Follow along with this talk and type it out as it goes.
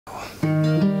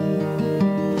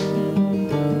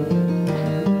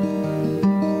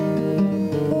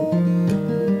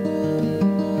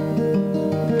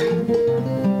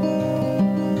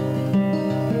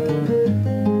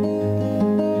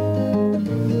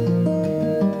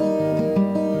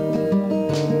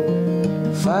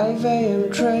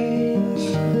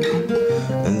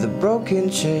can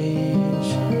change.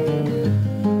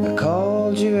 I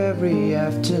called you every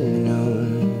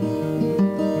afternoon.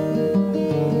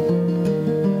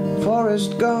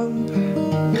 Forrest Gump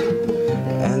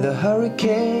and the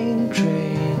hurricane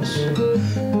trains,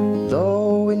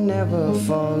 though we never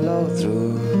follow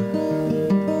through.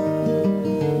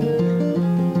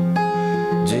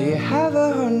 Do you have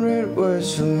 100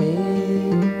 words for me?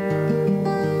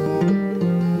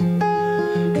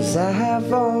 'Cause I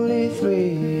have only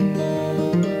 3,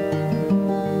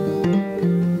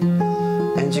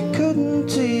 and you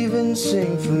couldn't even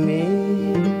sing for me.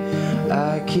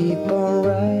 I keep on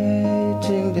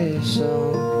writing this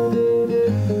song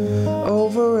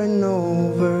over and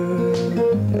over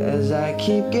as I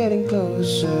keep getting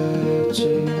closer to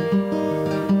you.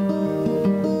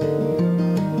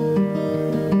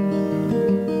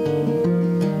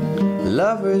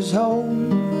 Lover's home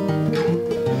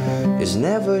is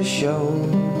never shown,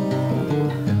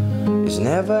 is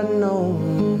never known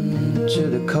to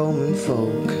the common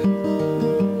folk.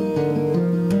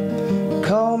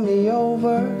 Call me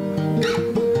over,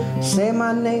 say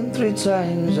my name 3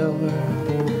 times over,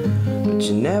 but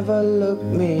you never look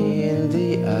me in the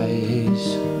eyes.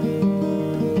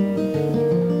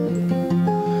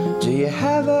 Do you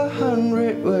have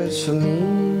 100 words for me?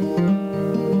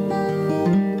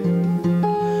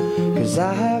 'Cause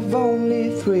I have only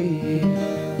 3,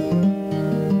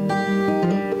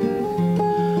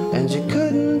 and you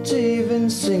couldn't even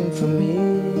sing for me.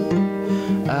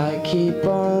 I keep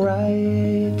on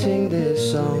writing these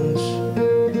songs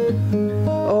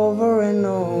over and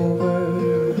over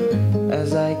as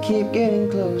I keep getting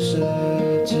closer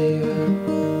to you.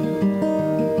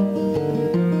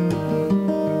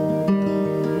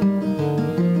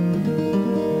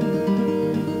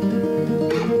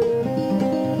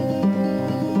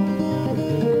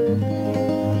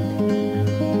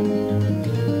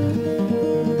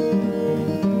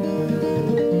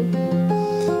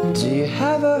 Do you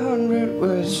have 100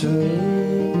 words for me?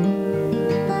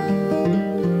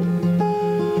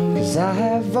 'Cause I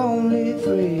have only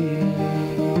 3,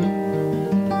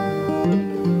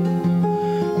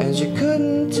 and you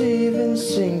couldn't even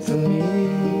sing for me.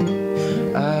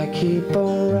 I keep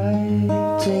on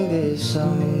writing these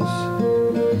songs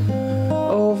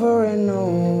over and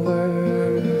over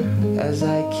as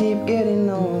I keep getting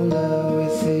older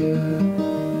with you.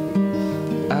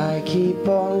 I keep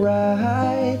on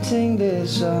writing this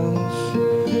song